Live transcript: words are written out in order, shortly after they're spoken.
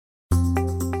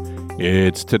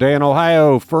It's Today in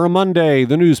Ohio for a Monday,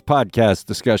 the news podcast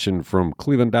discussion from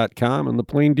Cleveland.com and The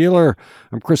Plain Dealer.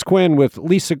 I'm Chris Quinn with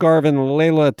Lisa Garvin,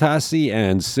 Layla Tassi,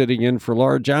 and sitting in for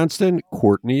Laura Johnston,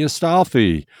 Courtney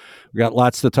Astolfi. We got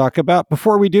lots to talk about.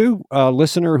 Before we do, a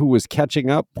listener who was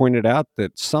catching up pointed out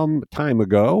that some time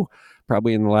ago,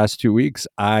 probably in the last 2 weeks,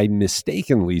 I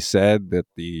mistakenly said that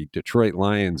the Detroit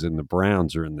Lions and the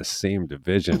Browns are in the same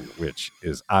division, which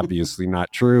is obviously not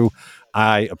true.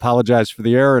 I apologize for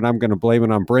the error, and I'm going to blame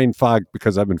it on brain fog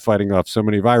because I've been fighting off so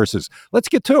many viruses. Let's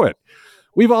get to it.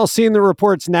 We've all seen the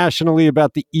reports nationally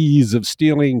about the ease of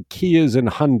stealing Kias and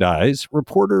Hyundais.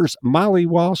 Reporters Molly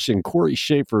Walsh and Corey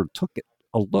Schaefer took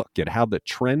a look at how the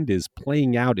trend is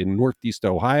playing out in Northeast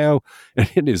Ohio, and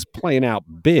it is playing out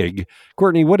big.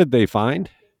 Courtney, what did they find?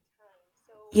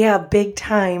 Yeah, big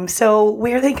time. So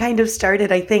where they kind of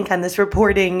started, I think, on this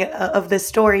reporting of this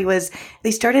story was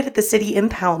they started at the city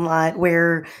impound lot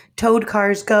where towed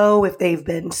cars go if they've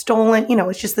been stolen. You know,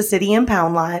 it's just the city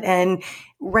impound lot. And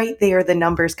right there, the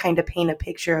numbers kind of paint a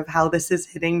picture of how this is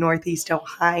hitting Northeast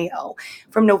Ohio.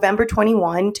 From November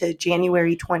 21 to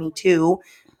January 22,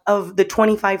 of the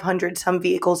 2,500 some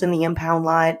vehicles in the impound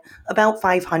lot, about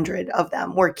 500 of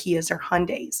them were Kias or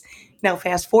Hyundais. Now,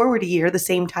 fast forward a year, the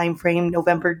same time frame,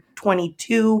 November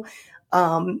 22,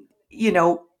 coming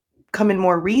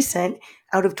more recent,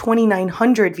 out of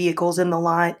 2,900 vehicles in the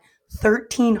lot,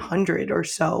 1,300 or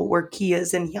so were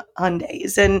Kias and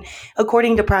Hyundais. And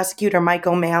according to prosecutor Mike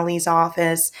O'Malley's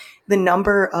office, the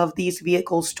number of these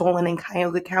vehicles stolen in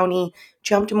Cuyahoga County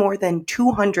jumped more than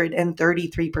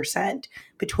 233%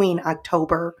 between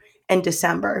October and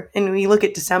December. And when you look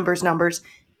at December's numbers,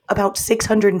 about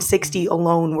 660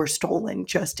 alone were stolen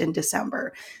just in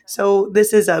December. So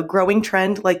this is a growing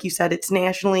trend. Like you said, it's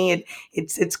nationally,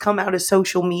 it's come out of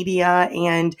social media,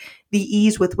 and the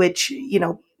ease with which,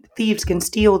 thieves can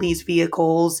steal these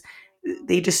vehicles.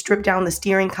 They just strip down the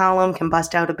steering column, can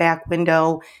bust out a back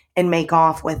window and make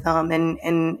off with them.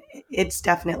 And it's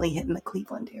definitely hitting the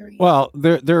Cleveland area. Well,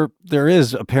 there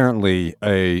is apparently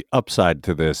a upside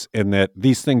to this in that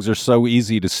these things are so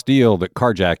easy to steal that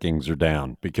carjackings are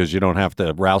down because you don't have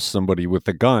to rouse somebody with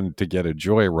a gun to get a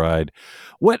joyride.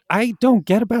 What I don't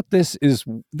get about this is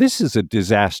a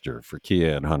disaster for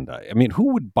Kia and Hyundai. I mean,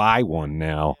 who would buy one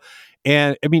now?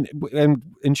 And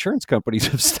insurance companies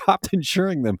have stopped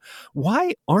insuring them.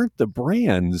 Why aren't the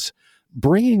brands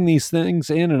bringing these things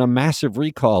in a massive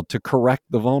recall to correct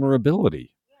the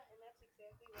vulnerability?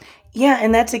 Yeah,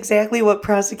 and that's exactly what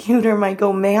prosecutor Mike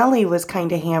O'Malley was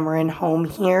kind of hammering home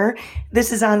here.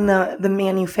 This is on the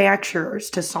manufacturers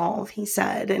to solve, he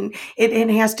said. And it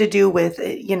has to do with,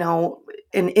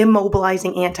 an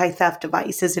immobilizing anti-theft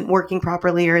device isn't working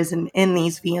properly or isn't in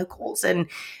these vehicles. And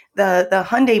the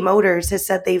Hyundai Motors has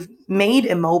said they've made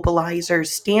immobilizers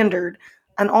standard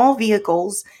on all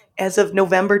vehicles as of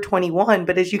November 21.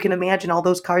 But as you can imagine, all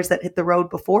those cars that hit the road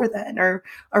before then are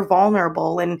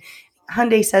vulnerable. And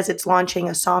Hyundai says it's launching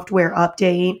a software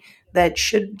update that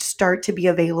should start to be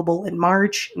available in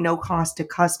March, no cost to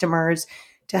customers,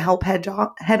 to help head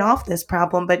off this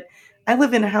problem. But I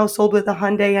live in a household with a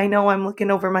Hyundai. I know I'm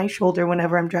looking over my shoulder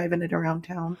whenever I'm driving it around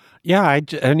town. Yeah,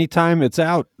 anytime it's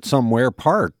out somewhere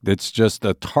parked, it's just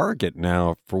a target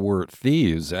now for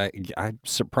thieves. I'm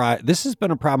surprised. This has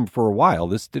been a problem for a while.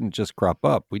 This didn't just crop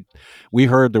up. We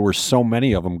heard there were so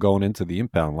many of them going into the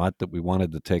impound lot that we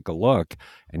wanted to take a look.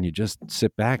 And you just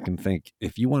sit back and think,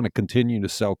 if you want to continue to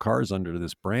sell cars under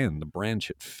this brand, the brand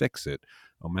should fix it.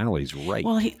 O'Malley's right.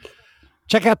 Well,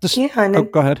 check out the. Yeah,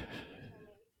 go ahead.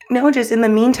 No, just in the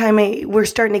meantime, we're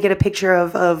starting to get a picture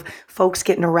of folks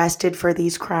getting arrested for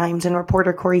these crimes. And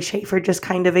reporter Corey Schaefer just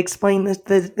kind of explained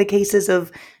the cases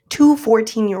of two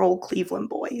 14-year-old Cleveland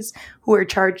boys who are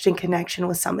charged in connection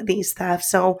with some of these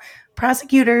thefts. So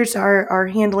prosecutors are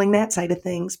handling that side of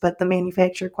things, but the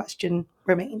manufacturer question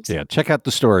remains. Yeah, check out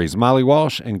the stories. Molly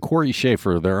Walsh and Corey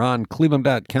Schaefer. They're on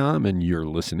Cleveland.com, and you're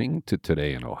listening to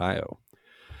Today in Ohio.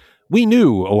 We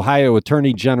knew Ohio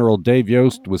Attorney General Dave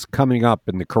Yost was coming up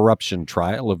in the corruption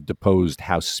trial of deposed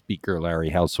House Speaker Larry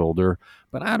Householder,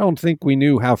 but I don't think we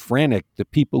knew how frantic the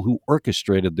people who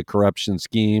orchestrated the corruption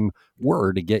scheme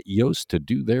were to get Yost to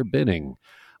do their bidding.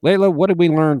 Layla, what did we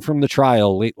learn from the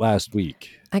trial late last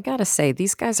week? I gotta say,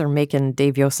 these guys are making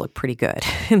Dave Yost look pretty good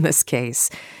in this case.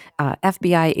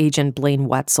 FBI agent Blaine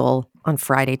Wetzel on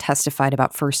Friday testified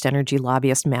about First Energy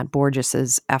lobbyist Matt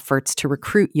Borges's efforts to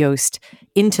recruit Yost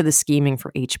into the scheming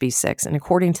for HB6. And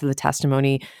according to the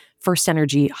testimony, First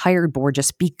Energy hired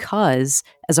Borges because,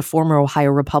 as a former Ohio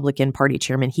Republican Party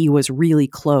chairman, he was really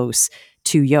close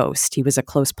to Yost. He was a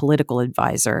close political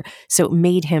advisor. So it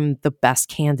made him the best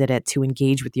candidate to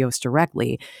engage with Yost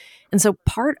directly. And so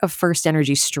part of First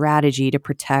Energy's strategy to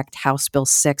protect House Bill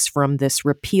 6 from this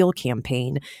repeal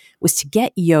campaign was to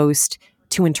get Yost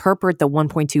to interpret the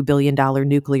 $1.2 billion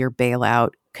nuclear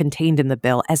bailout contained in the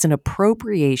bill as an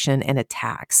appropriation and a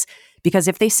tax. Because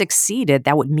if they succeeded,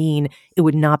 that would mean it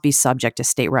would not be subject to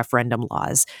state referendum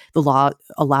laws. The law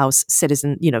allows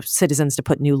citizens to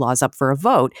put new laws up for a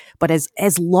vote, but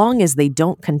as long as they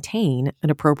don't contain an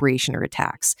appropriation or a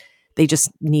tax, they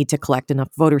just need to collect enough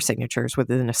voter signatures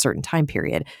within a certain time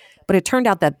period. But it turned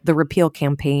out that the repeal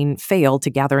campaign failed to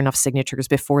gather enough signatures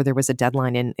before there was a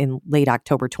deadline in late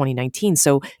October 2019.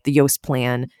 So the Yost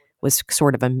plan was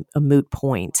sort of a moot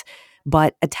point.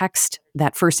 But a text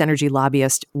that First Energy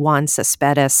lobbyist Juan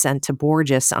Cespedes sent to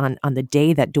Borges on the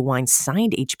day that DeWine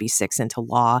signed HB6 into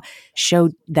law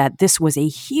showed that this was a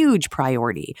huge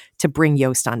priority to bring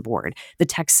Yost on board. The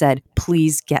text said,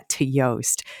 "Please get to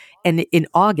Yost." And in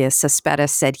August,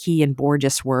 Cespedes said he and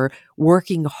Borges were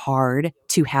working hard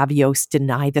to have Yost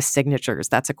deny the signatures.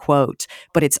 That's a quote.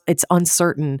 But it's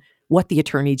uncertain what the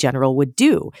attorney general would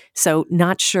do. So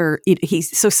not sure.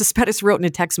 So Cespedes wrote in a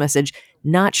text message,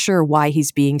 not sure why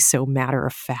he's being so matter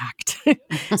of fact.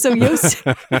 So Yost,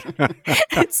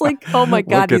 it's like, oh my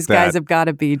God, these guys have got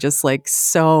to be just like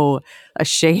so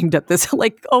ashamed at this.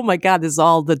 Like, oh my God, this is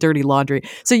all the dirty laundry.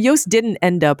 So Yost didn't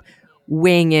end up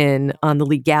weighing in on the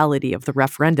legality of the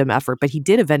referendum effort, but he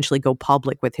did eventually go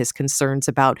public with his concerns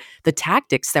about the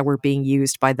tactics that were being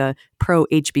used by the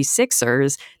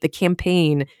pro-HB6ers. The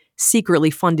campaign, secretly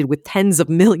funded with tens of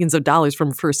millions of dollars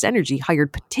from First Energy,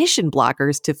 hired petition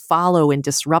blockers to follow and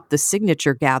disrupt the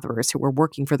signature gatherers who were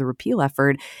working for the repeal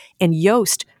effort. And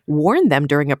Yost warned them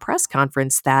during a press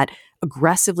conference that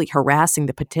aggressively harassing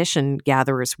the petition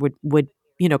gatherers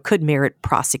could merit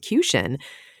prosecution.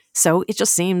 So it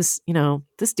just seems,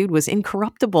 this dude was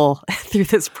incorruptible through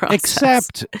this process.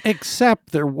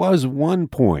 Except there was one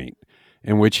point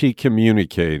in which he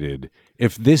communicated,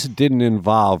 if this didn't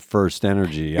involve First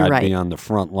Energy, I'd be on the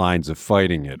front lines of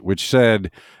fighting it, which said,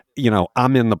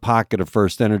 I'm in the pocket of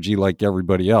First Energy like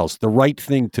everybody else. The right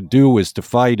thing to do is to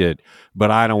fight it,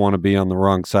 but I don't want to be on the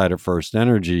wrong side of First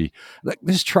Energy. Like,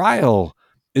 this trial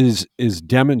is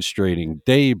demonstrating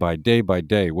day by day by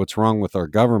day what's wrong with our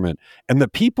government. And the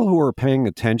people who are paying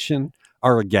attention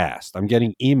are aghast. I'm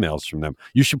getting emails from them.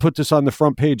 You should put this on the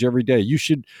front page every day. You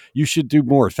should do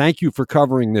more. Thank you for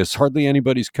covering this. Hardly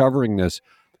anybody's covering this.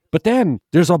 But then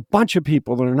there's a bunch of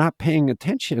people that are not paying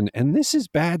attention, and this is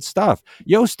bad stuff.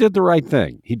 Yost did the right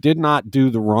thing. He did not do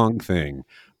the wrong thing.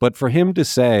 But for him to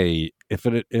say, if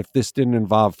this didn't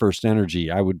involve First Energy,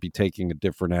 I would be taking a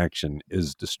different action,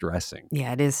 is distressing.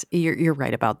 Yeah, it is. You're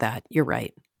right about that. You're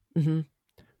right. Mm-hmm.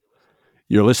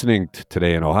 You're listening to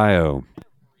Today in Ohio.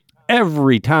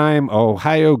 Every time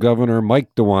Ohio Governor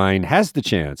Mike DeWine has the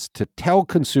chance to tell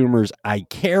consumers, I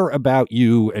care about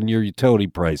you and your utility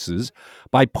prices,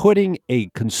 by putting a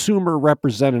consumer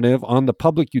representative on the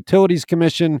Public Utilities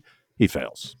Commission, he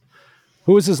fails.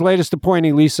 Who is his latest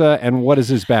appointee, Lisa, and what is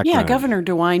his background? Yeah, Governor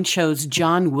DeWine chose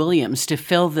John Williams to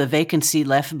fill the vacancy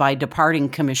left by departing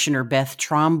Commissioner Beth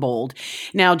Trombold.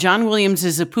 Now, John Williams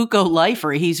is a PUCO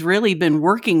lifer. He's really been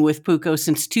working with PUCO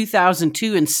since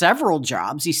 2002 in several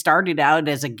jobs. He started out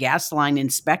as a gas line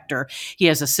inspector. He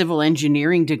has a civil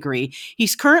engineering degree.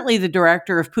 He's currently the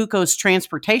director of PUCO's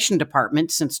transportation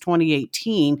department since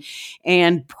 2018.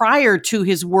 And prior to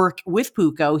his work with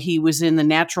PUCO, he was in the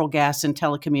natural gas and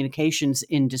telecommunications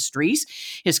industries.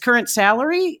 His current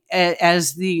salary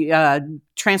as the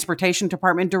transportation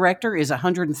department director is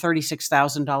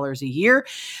 $136,000 a year.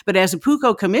 But as a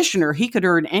PUCO commissioner, he could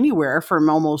earn anywhere from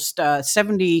almost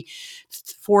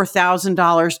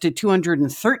 $74,000 to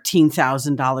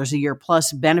 $213,000 a year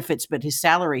plus benefits, but his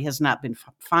salary has not been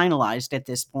finalized at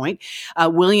this point.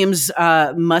 Williams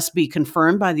must be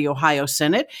confirmed by the Ohio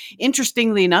Senate.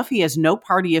 Interestingly enough, he has no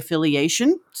party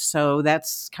affiliation, so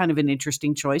that's kind of an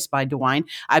interesting choice by DeWine.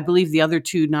 I believe the other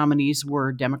two nominees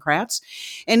were Democrats.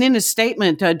 And in a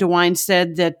statement, DeWine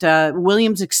said that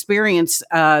Williams'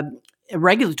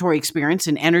 regulatory experience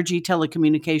in energy,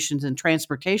 telecommunications, and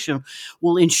transportation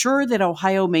will ensure that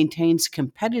Ohio maintains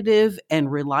competitive and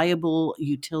reliable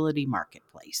utility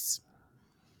marketplace.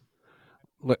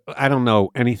 I don't know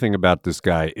anything about this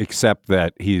guy except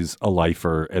that he's a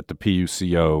lifer at the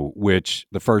PUCO, which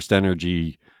the First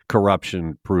Energy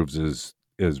corruption proves is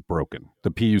broken.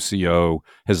 The PUCO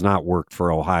has not worked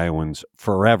for Ohioans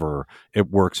forever. It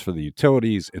works for the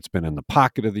utilities. It's been in the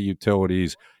pocket of the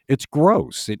utilities. It's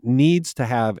gross. It needs to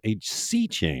have a sea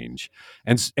change.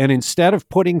 And instead of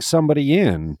putting somebody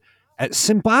in,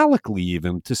 symbolically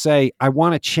even, to say, I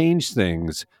want to change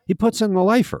things, he puts in the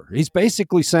lifer. He's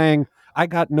basically saying, I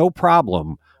got no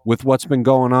problem with what's been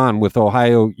going on with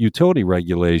Ohio utility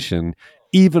regulation,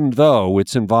 even though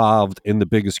it's involved in the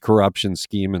biggest corruption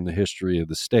scheme in the history of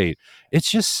the state. It's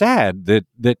just sad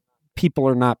that people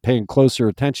are not paying closer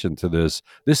attention to this.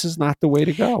 This is not the way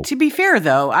to go. To be fair,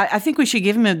 though, I think we should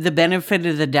give him the benefit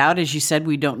of the doubt. As you said,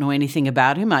 we don't know anything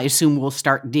about him. I assume we'll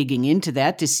start digging into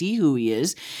that to see who he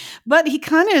is. But he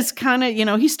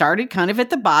he started kind of at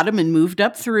the bottom and moved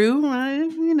up through.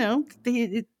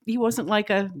 He wasn't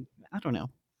like I don't know.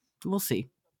 We'll see.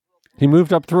 He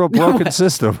moved up through a broken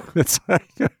system. It's like,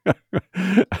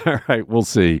 all right, we'll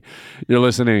see. You're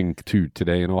listening to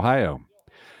Today in Ohio.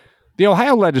 The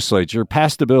Ohio legislature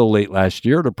passed a bill late last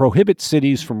year to prohibit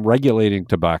cities from regulating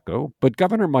tobacco, but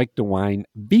Governor Mike DeWine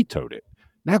vetoed it.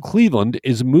 Now Cleveland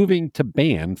is moving to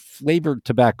ban flavored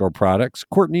tobacco products.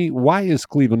 Courtney, why is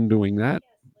Cleveland doing that?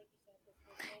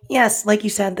 Yes, like you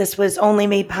said, this was only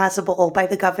made possible by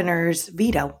the governor's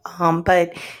veto.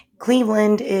 But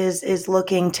Cleveland is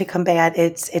looking to combat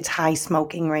its high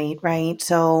smoking rate, right?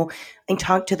 So I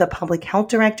talked to the public health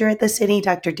director at the city,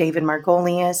 Dr. David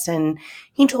Margolius, and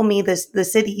he told me the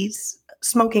city's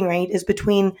smoking rate is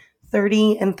between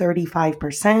 30 and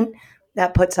 35%.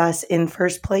 That puts us in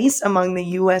first place among the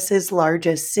U.S.'s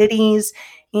largest cities,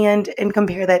 and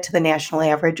compare that to the national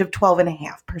average of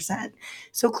 12.5%.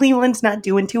 So Cleveland's not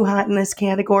doing too hot in this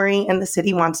category, and the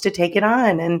city wants to take it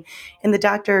on. And the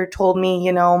doctor told me,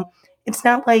 it's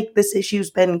not like this issue's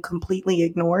been completely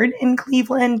ignored in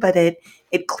Cleveland, but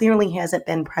it clearly hasn't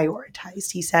been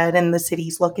prioritized, he said, and the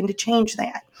city's looking to change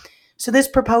that. So this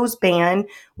proposed ban,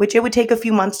 which it would take a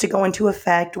few months to go into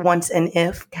effect once and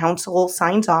if council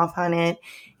signs off on it,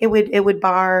 it would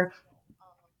bar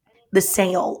the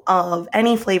sale of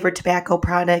any flavored tobacco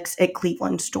products at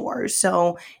Cleveland stores.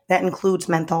 So that includes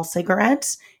menthol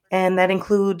cigarettes and that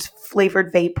includes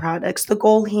flavored vape products. The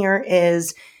goal here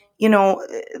is,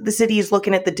 the city is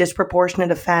looking at the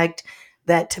disproportionate effect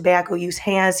that tobacco use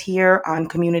has here on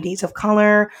communities of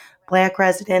color. Black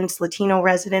residents, Latino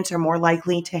residents are more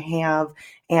likely to have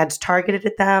ads targeted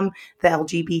at them. The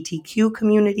LGBTQ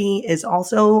community is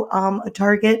also a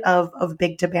target of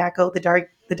big tobacco,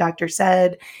 the doctor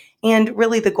said. And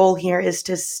really the goal here is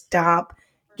to stop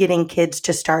getting kids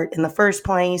to start in the first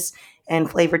place. And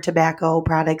flavored tobacco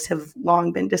products have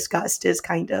long been discussed as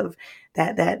kind of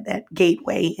that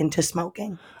gateway into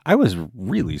smoking. I was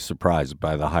really surprised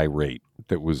by the high rate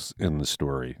that was in the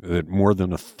story, that more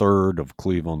than a third of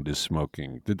Cleveland is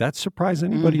smoking. Did that surprise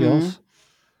anybody else?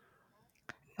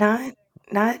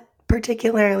 Not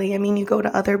particularly. I mean, you go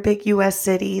to other big U.S.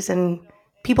 cities and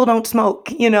people don't smoke,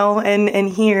 and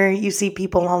here you see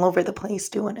people all over the place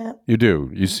doing it. You do.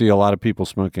 You see a lot of people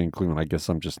smoking in Cleveland. I guess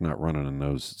I'm just not running in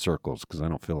those circles because I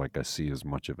don't feel like I see as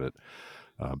much of it.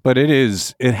 But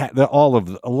a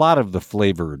lot of the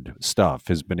flavored stuff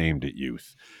has been aimed at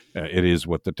youth. It is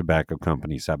what the tobacco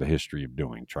companies have a history of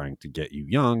doing, trying to get you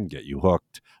young, get you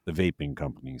hooked. The vaping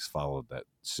companies followed that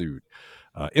suit.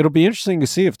 It'll be interesting to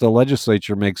see if the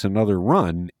legislature makes another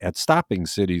run at stopping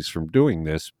cities from doing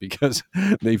this because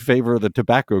they favor the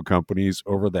tobacco companies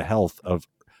over the health of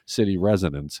city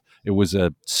residents. It was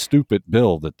a stupid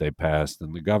bill that they passed,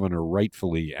 and the governor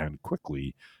rightfully and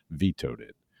quickly vetoed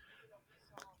it.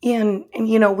 And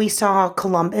we saw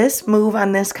Columbus move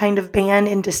on this kind of ban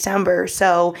in December.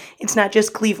 So it's not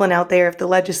just Cleveland out there. If the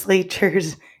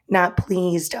legislature's not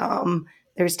pleased,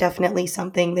 there's definitely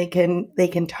something they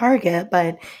can target.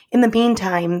 But in the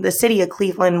meantime, the city of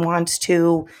Cleveland wants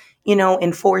to,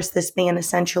 enforce this ban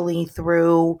essentially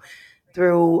through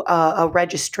a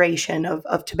registration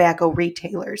of tobacco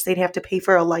retailers. They'd have to pay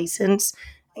for a license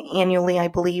annually, I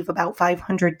believe, about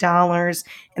 $500.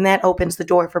 And that opens the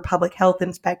door for public health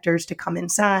inspectors to come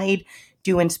inside,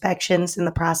 do inspections in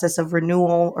the process of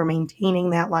renewal or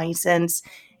maintaining that license.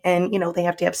 And, they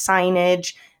have to have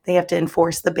signage. They have to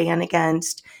enforce the ban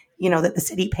against, that the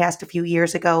city passed a few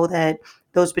years ago that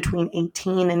those between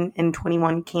 18 and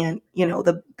 21 can't,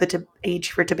 the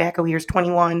age for tobacco here is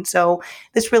 21. So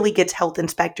this really gets health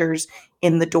inspectors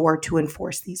in the door to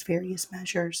enforce these various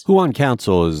measures. Who on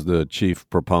council is the chief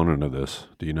proponent of this?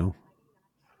 Do you know?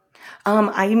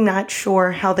 I'm not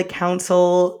sure how the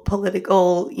council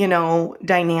political,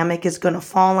 dynamic is going to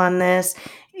fall on this.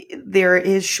 There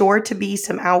is sure to be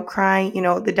some outcry.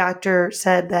 The doctor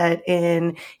said that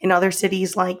in other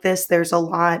cities like this, there's a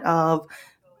lot of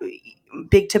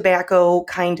big tobacco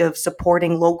kind of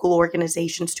supporting local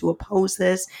organizations to oppose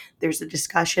this. There's a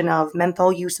discussion of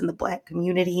menthol use in the Black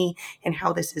community and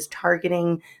how this is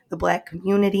targeting the Black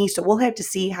community. So we'll have to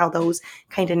see how those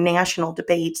kind of national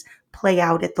debates play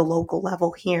out at the local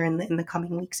level here in the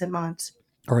coming weeks and months.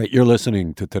 All right, you're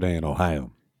listening to Today in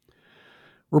Ohio.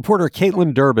 Reporter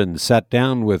Caitlin Durbin sat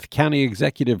down with County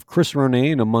Executive Chris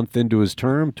Ronayne a month into his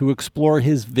term to explore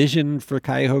his vision for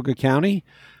Cuyahoga County.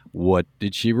 What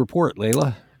did she report,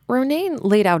 Layla? Ronayne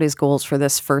laid out his goals for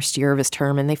this first year of his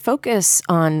term, and they focus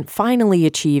on finally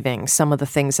achieving some of the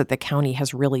things that the county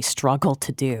has really struggled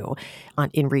to do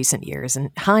in recent years.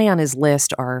 And high on his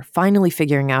list are finally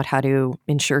figuring out how to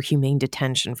ensure humane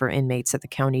detention for inmates at the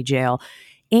county jail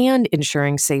and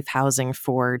ensuring safe housing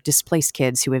for displaced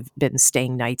kids who have been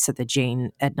staying nights at the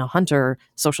Jane Edna Hunter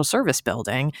Social Service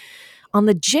Building. On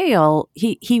the jail,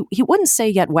 he wouldn't say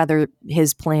yet whether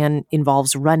his plan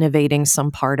involves renovating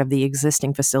some part of the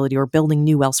existing facility or building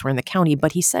new elsewhere in the county,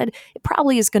 but he said it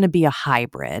probably is going to be a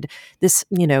hybrid.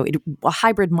 A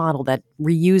hybrid model that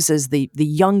reuses the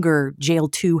younger Jail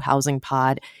 2 housing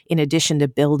pod in addition to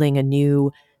building a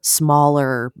new,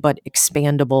 smaller but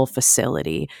expandable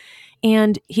facility.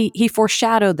 And he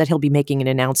foreshadowed that he'll be making an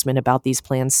announcement about these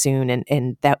plans soon,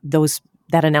 and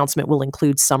that announcement will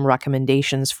include some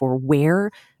recommendations for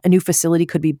where a new facility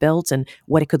could be built and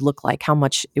what it could look like, how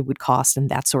much it would cost,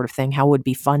 and that sort of thing, how it would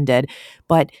be funded.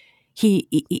 But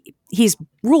he's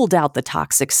ruled out the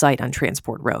toxic site on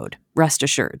Transport Road. Rest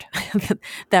assured,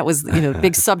 that was a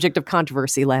big subject of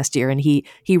controversy last year, and he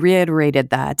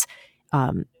reiterated that.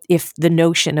 If the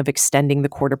notion of extending the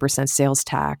 0.25% sales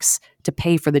tax to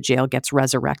pay for the jail gets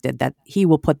resurrected, that he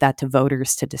will put that to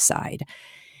voters to decide.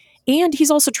 And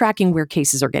he's also tracking where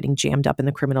cases are getting jammed up in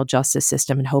the criminal justice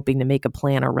system and hoping to make a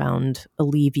plan around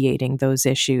alleviating those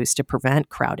issues to prevent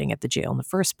crowding at the jail in the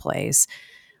first place.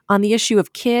 On the issue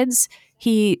of kids,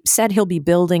 he said he'll be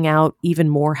building out even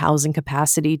more housing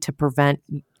capacity to prevent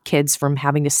kids from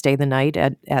having to stay the night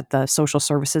at the social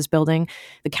services building.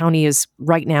 The county is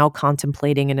right now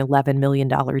contemplating an $11 million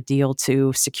deal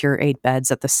to secure 8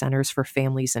 beds at the Centers for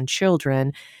Families and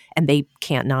Children, and they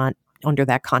can't not, under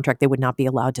that contract, they would not be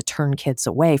allowed to turn kids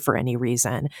away for any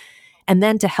reason. And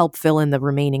then to help fill in the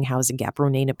remaining housing gap,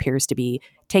 Ronayne appears to be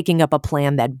taking up a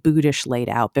plan that Budish laid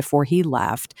out before he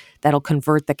left that'll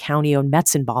convert the county-owned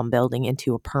Metzenbaum building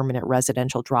into a permanent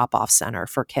residential drop-off center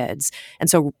for kids.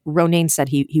 And so Ronayne said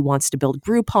he wants to build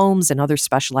group homes and other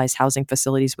specialized housing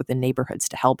facilities within neighborhoods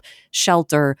to help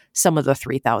shelter some of the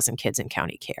 3,000 kids in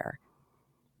county care.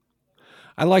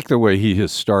 I like the way he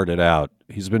has started out.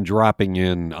 He's been dropping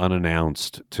in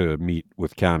unannounced to meet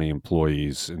with county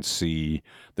employees and see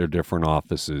their different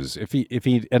offices. If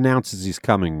he announces he's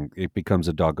coming, it becomes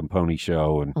a dog and pony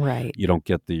show, and right. You don't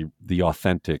get the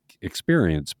authentic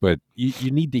experience. But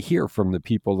you need to hear from the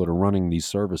people that are running these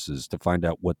services to find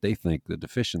out what they think the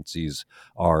deficiencies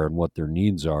are and what their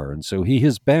needs are. And so he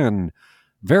has been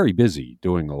very busy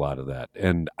doing a lot of that.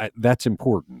 And that's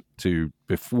important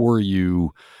before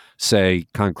you say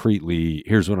concretely,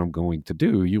 here's what I'm going to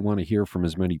do. You want to hear from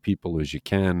as many people as you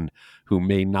can who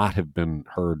may not have been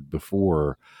heard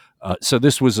before. So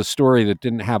this was a story that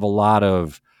didn't have a lot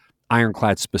of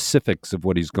ironclad specifics of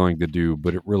what he's going to do,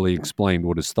 but it really explained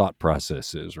what his thought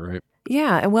process is, right?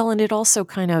 Yeah, well, and it also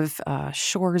kind of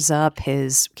shores up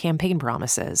his campaign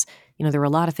promises. There were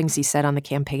a lot of things he said on the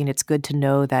campaign. It's good to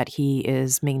know that he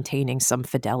is maintaining some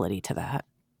fidelity to that.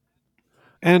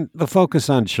 And the focus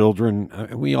on children,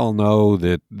 we all know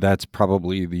that that's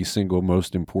probably the single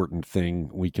most important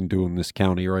thing we can do in this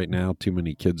county right now. Too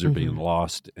many kids are being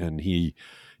lost, and he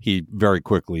very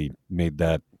quickly made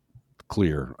that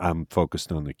clear. I'm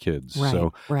focused on the kids. Right,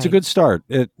 so right. It's a good start.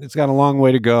 It's got a long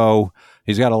way to go.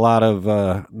 He's got a lot of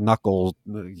bare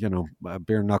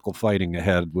knuckle fighting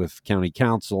ahead with county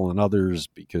council and others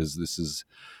because this is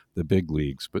the big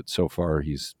leagues. But so far,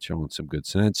 he's showing some good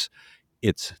sense.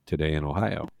 It's Today in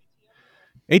Ohio.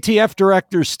 ATF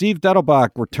Director Steve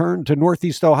Dettelbach returned to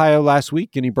Northeast Ohio last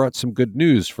week, and he brought some good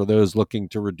news for those looking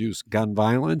to reduce gun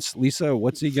violence. Lisa,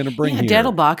 what's he going to bring here?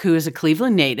 Dettelbach, who is a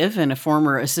Cleveland native and a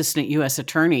former assistant U.S.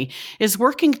 attorney, is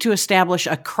working to establish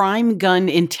a crime gun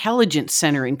intelligence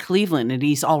center in Cleveland, and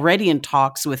he's already in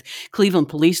talks with Cleveland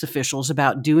police officials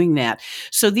about doing that.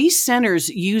 So these centers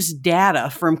use data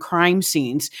from crime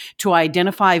scenes to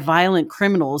identify violent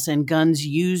criminals and guns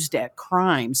used at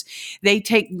crimes. They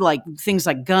take things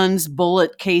like guns,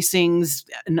 bullet casings,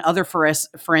 and other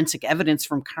forensic evidence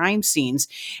from crime scenes,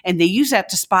 and they use that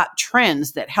to spot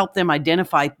trends that help them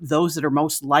identify those that are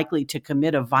most likely to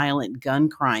commit a violent gun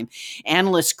crime.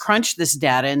 Analysts crunch this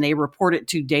data, and they report it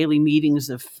to daily meetings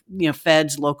of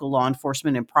feds, local law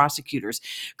enforcement, and prosecutors.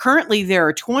 Currently, there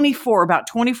are about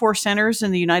 24 centers in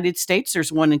the United States.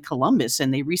 There's one in Columbus,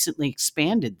 and they recently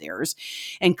expanded theirs.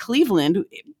 And Cleveland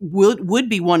would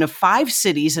be one of 5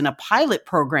 cities in a pilot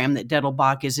program that Dettelbach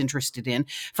Dettelbach is interested in,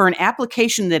 for an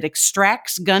application that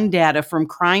extracts gun data from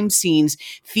crime scenes,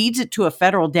 feeds it to a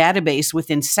federal database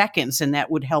within seconds, and that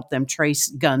would help them trace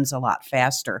guns a lot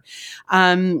faster.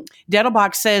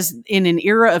 Dettelbach says in an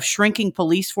era of shrinking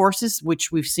police forces,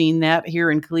 which we've seen that here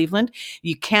in Cleveland,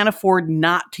 you can't afford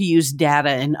not to use data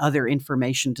and other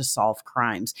information to solve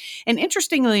crimes. And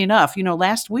interestingly enough,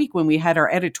 last week when we had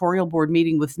our editorial board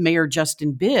meeting with Mayor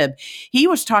Justin Bibb, he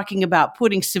was talking about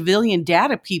putting civilian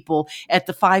data people at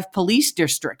the 5 police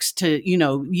districts to,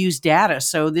 use data.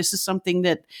 So this is something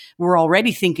that we're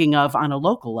already thinking of on a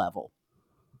local level.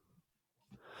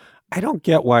 I don't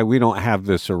get why we don't have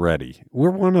this already. We're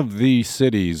one of the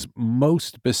cities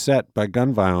most beset by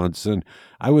gun violence, and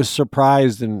I was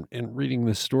surprised in reading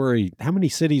this story how many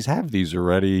cities have these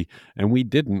already, and we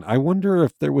didn't. I wonder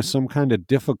if there was some kind of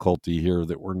difficulty here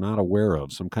that we're not aware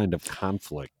of, some kind of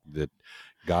conflict that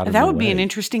got in the That would be way. an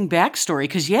interesting backstory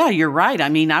because, yeah, you're right. I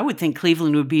mean, I would think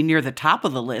Cleveland would be near the top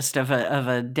of the list of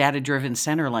a data-driven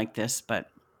center like this, but...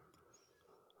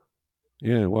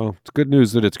 Yeah, well, it's good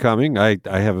news that it's coming. I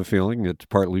have a feeling it's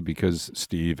partly because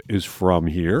Steve is from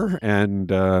here and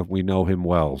we know him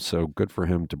well. So good for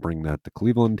him to bring that to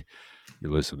Cleveland.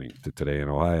 You're listening to Today in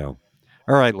Ohio.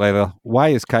 All right, Layla, why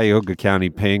is Cuyahoga County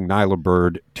paying Nyla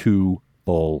Bird 2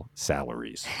 full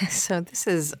salaries? So this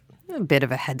is a bit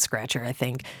of a head scratcher, I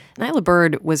think. Nyla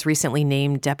Bird was recently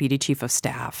named Deputy Chief of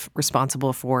Staff,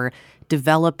 responsible for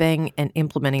developing and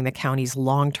implementing the county's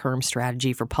long-term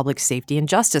strategy for public safety and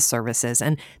justice services.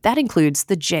 And that includes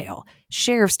the jail,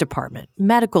 sheriff's department,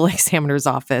 medical examiner's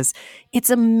office. It's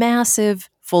a massive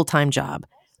full-time job.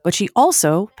 But she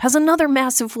also has another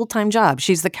massive full-time job.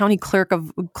 She's the county clerk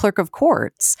of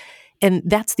courts. And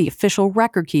that's the official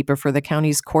record keeper for the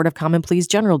county's Court of Common Pleas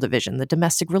General Division, the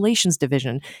Domestic Relations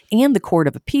Division, and the Court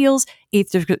of Appeals,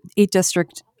 8th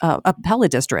District Appellate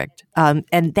District.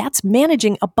 And that's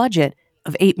managing a budget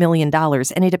of $8 million.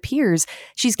 And it appears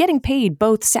she's getting paid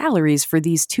both salaries for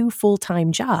these 2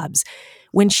 full-time jobs.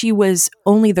 When she was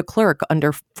only the clerk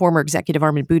under former Executive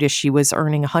Armin Budish, she was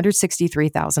earning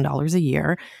 $163,000 a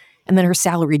year. And then her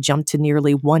salary jumped to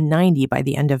nearly $190,000 by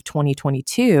the end of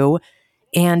 2022.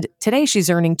 And today she's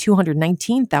earning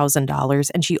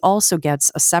 $219,000, and she also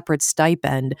gets a separate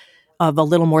stipend of a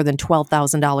little more than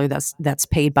 $12,000 that's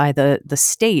paid by the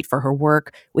state for her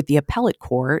work with the appellate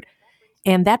court.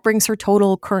 And that brings her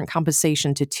total current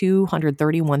compensation to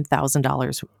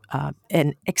 $231,000.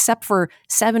 And except for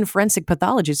 7 forensic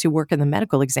pathologists who work in the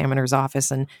medical examiner's office,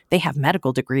 and they have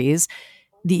medical degrees,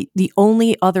 the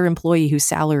only other employee whose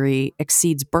salary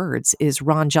exceeds Bird's is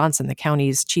Ron Johnson, the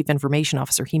county's chief information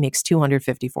officer. He makes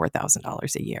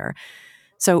 $254,000 a year.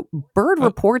 So Bird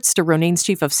reports to Ronane's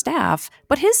chief of staff,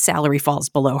 but his salary falls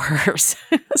below hers.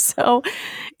 So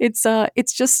it's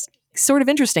just sort of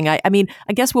interesting. I mean,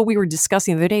 I guess what we were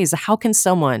discussing the other day is how can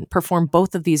someone perform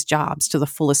both of these jobs to the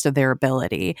fullest of their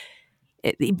ability?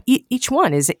 Each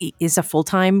one is a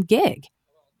full-time gig.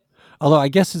 Although I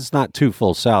guess it's not 2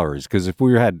 full salaries, because if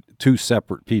we had 2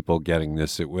 separate people getting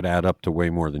this, it would add up to way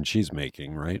more than she's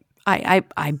making, right? I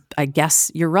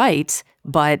guess you're right,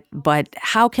 but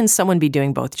how can someone be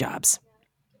doing both jobs?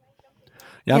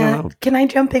 Yeah, I don't know. Can I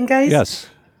jump in, guys? Yes.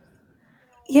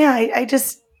 Yeah, I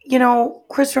just,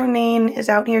 Chris Ronane is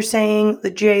out here saying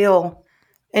the jail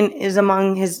and is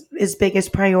among his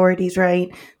biggest priorities,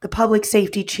 right? The public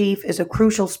safety chief is a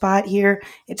crucial spot here.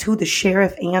 It's who the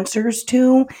sheriff answers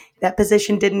to. That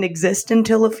position didn't exist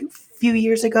until a few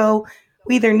years ago.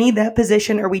 We either need that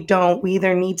position or we don't. We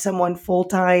either need someone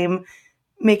full-time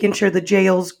making sure the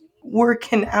jail's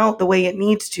working out the way it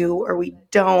needs to, or we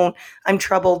don't. I'm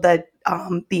troubled that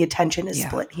the attention is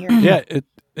split here. Yeah,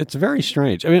 it's very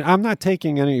strange. I mean, I'm not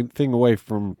taking anything away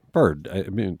from Bird. I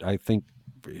mean, I think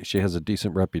she has a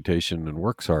decent reputation and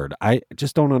works hard. I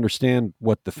just don't understand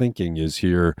what the thinking is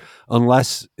here,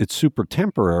 unless it's super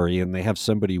temporary and they have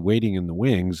somebody waiting in the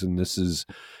wings, and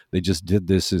they just did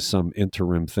this as some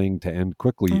interim thing to end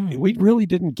quickly. We really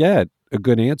didn't get a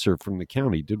good answer from the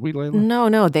county, did we, Layla?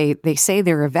 No. They say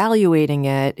they're evaluating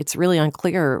it. It's really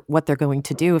unclear what they're going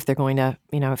to do, if they're going to,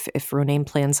 if Ronane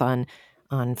plans on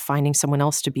finding someone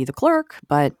else to be the clerk.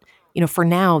 But for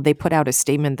now, they put out a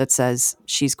statement that says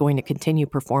she's going to continue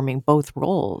performing both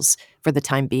roles for the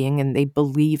time being, and they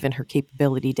believe in her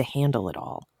capability to handle it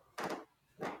all.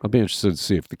 I'll be interested to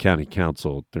see if the county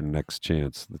council, at their next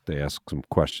chance, that they ask some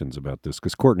questions about this,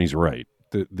 because Courtney's right.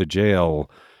 The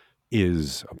jail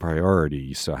is a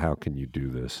priority, so how can you do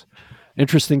this?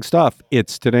 Interesting stuff.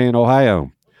 It's Today in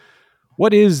Ohio.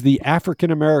 What is the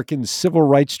African American Civil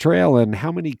Rights Trail and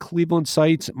how many Cleveland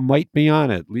sites might be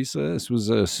on it? Lisa, this was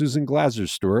a Susan Glaser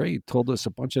story. It told us a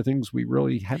bunch of things we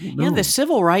really hadn't known. Yeah, the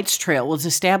Civil Rights Trail was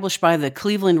established by the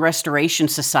Cleveland Restoration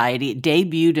Society. It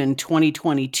debuted in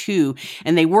 2022,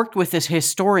 and they worked with this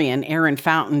historian, Aaron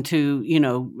Fountain,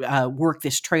 to, work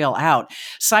this trail out.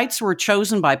 Sites were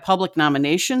chosen by public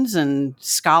nominations, and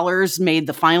scholars made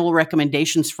the final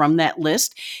recommendations from that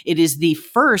list. It is the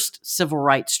first civil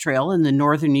rights trail in the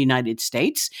northern United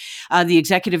States. The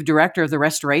executive director of the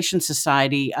Restoration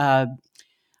Society, I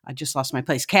just lost my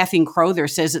place. Kathleen Crowther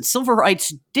says that civil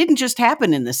rights didn't just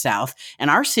happen in the South, and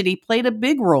our city played a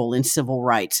big role in civil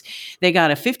rights. They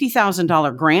got a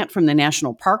 $50,000 grant from the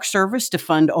National Park Service to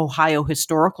fund Ohio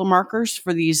historical markers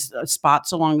for these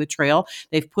spots along the trail.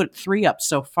 They've put 3 up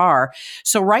so far.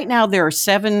 So right now there are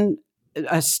 7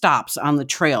 stops on the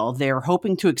trail. They're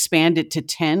hoping to expand it to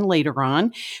 10 later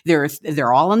on.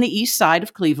 They're all on the east side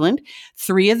of Cleveland.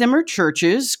 3 of them are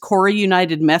churches: Corey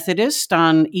United Methodist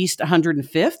on East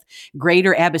 105th,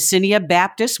 Greater Abyssinia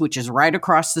Baptist, which is right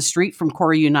across the street from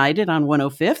Corey United on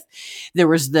 105th. There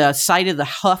was the site of the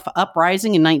Huff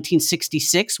Uprising in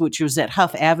 1966, which was at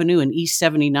Huff Avenue and East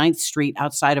 79th Street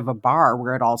outside of a bar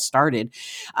where it all started.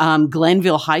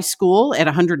 Glenville High School at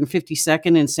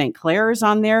 152nd and St. Clair is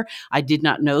on there. I did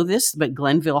not know this, but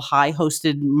Glenville High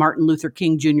hosted Martin Luther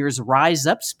King Jr.'s Rise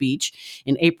Up speech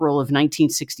in April of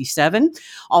 1967.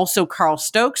 Also, Carl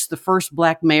Stokes, the first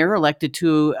Black mayor elected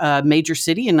to a major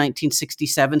city in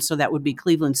 1967, so that would be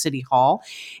Cleveland City Hall,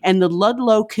 and the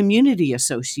Ludlow Community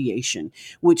Association,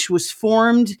 which was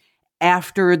formed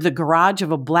after the garage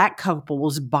of a Black couple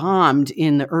was bombed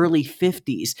in the early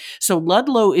 50s. So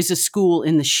Ludlow is a school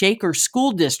in the Shaker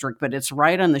School District, but it's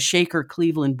right on the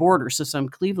Shaker-Cleveland border. So some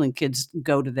Cleveland kids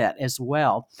go to that as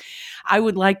well. I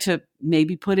would like to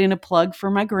maybe put in a plug for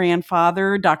my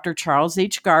grandfather, Dr. Charles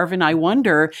H. Garvin. I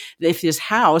wonder if his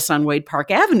house on Wade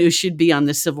Park Avenue should be on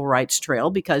the Civil Rights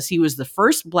Trail, because he was the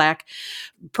first Black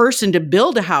person to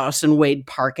build a house in Wade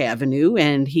Park Avenue,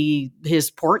 and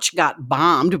his porch got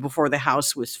bombed before the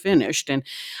house was finished. And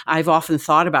I've often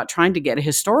thought about trying to get a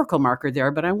historical marker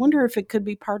there, but I wonder if it could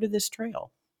be part of this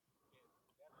trail.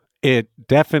 It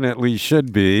definitely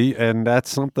should be, and that's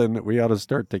something that we ought to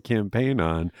start the campaign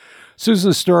on.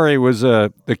 Susan's story was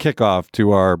the kickoff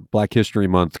to our Black History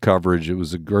Month coverage. It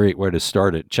was a great way to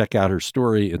start it. Check out her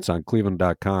story. It's on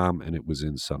cleveland.com, and it was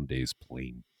in Sunday's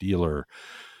Plain Dealer.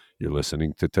 You're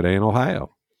listening to Today in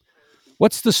Ohio.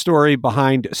 What's the story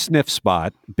behind Sniff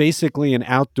Spot? Basically an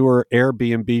outdoor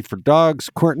Airbnb for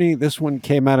dogs. Courtney, this one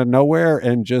came out of nowhere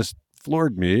and just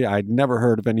floored me. I'd never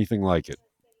heard of anything like it.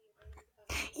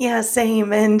 Yeah,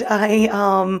 same. And I,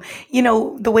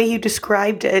 the way you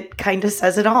described it kind of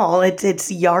says it all.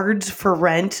 It's yards for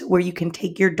rent where you can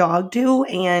take your dog to,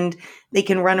 and they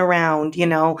can run around,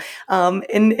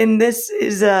 and this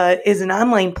is an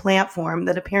online platform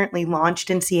that apparently launched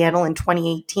in Seattle in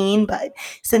 2018, but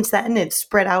since then it's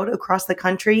spread out across the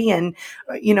country. And,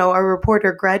 our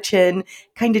reporter Gretchen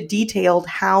kind of detailed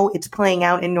how it's playing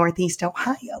out in Northeast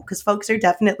Ohio, because folks are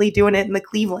definitely doing it in the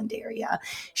Cleveland area.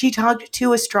 She talked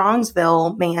to a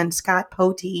Strongsville man, Scott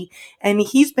Potey, and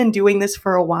he's been doing this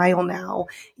for a while now.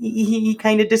 He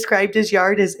kind of described his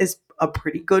yard as a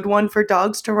pretty good one for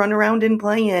dogs to run around and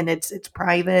play in. It's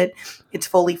private. It's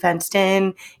fully fenced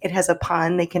in. It has a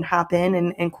pond they can hop in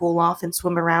and cool off and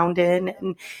swim around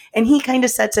in. And he kind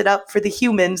of sets it up for the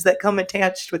humans that come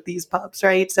attached with these pups,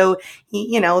 right? So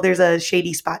there's a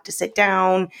shady spot to sit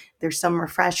down. There's some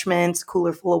refreshments,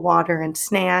 cooler full of water and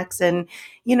snacks. And,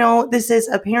 this is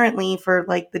apparently for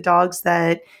like the dogs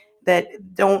that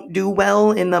don't do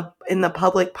well in the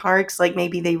public parks, like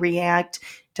maybe they react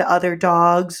to other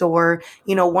dogs, or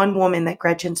one woman that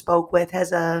Gretchen spoke with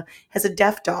has a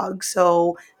deaf dog,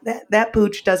 so that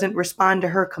pooch doesn't respond to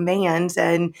her commands,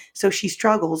 and so she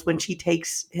struggles when she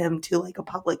takes him to like a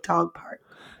public dog park.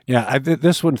 Yeah,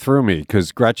 this one threw me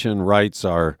because Gretchen writes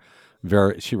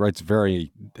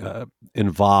very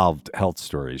involved health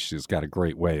stories. She's got a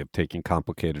great way of taking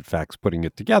complicated facts, putting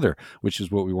it together, which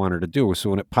is what we wanted to do. So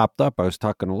when it popped up, I was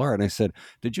talking to Laura and I said,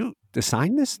 did you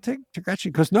assign this to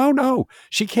Gretchen? Because no,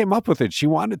 she came up with it. She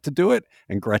wanted to do it,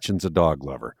 and Gretchen's a dog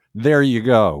lover. There you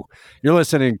go. You're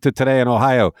listening to Today in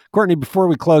Ohio. Courtney, before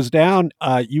we close down,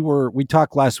 we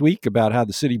talked last week about how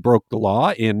the city broke the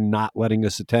law in not letting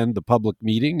us attend the public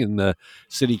meeting and the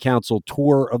city council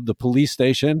tour of the police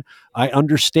station. I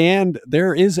understand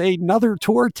there is another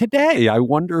tour today. I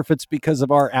wonder if it's because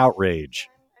of our outrage.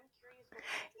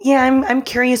 Yeah, I'm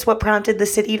curious what prompted the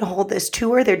city to hold this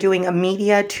tour. They're doing a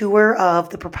media tour of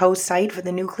the proposed site for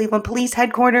the new Cleveland Police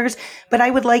headquarters. But I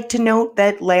would like to note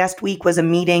that last week was a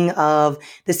meeting of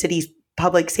the city's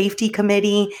Public Safety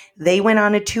Committee. They went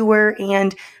on a tour,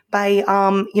 and by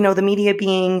the media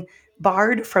being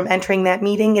barred from entering that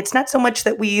meeting, it's not so much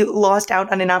that we lost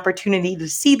out on an opportunity to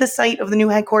see the site of the new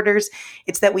headquarters.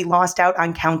 It's that we lost out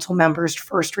on council members'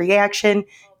 first reaction,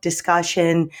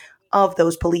 discussion of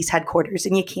those police headquarters,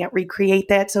 and you can't recreate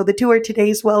that. So the tour today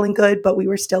is well and good, but we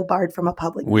were still barred from a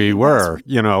public We meeting were,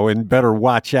 and better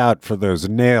watch out for those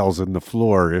nails in the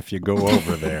floor if you go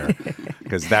over there,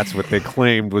 because that's what they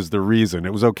claimed was the reason.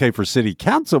 It was okay for city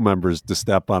council members to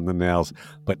step on the nails,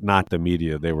 but not the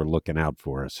media. They were looking out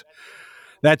for us.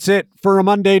 That's it for a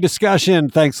Monday discussion.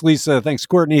 Thanks, Lisa. Thanks,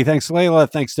 Courtney. Thanks, Layla.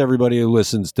 Thanks to everybody who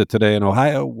listens to Today in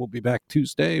Ohio. We'll be back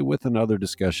Tuesday with another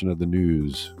discussion of the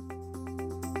news.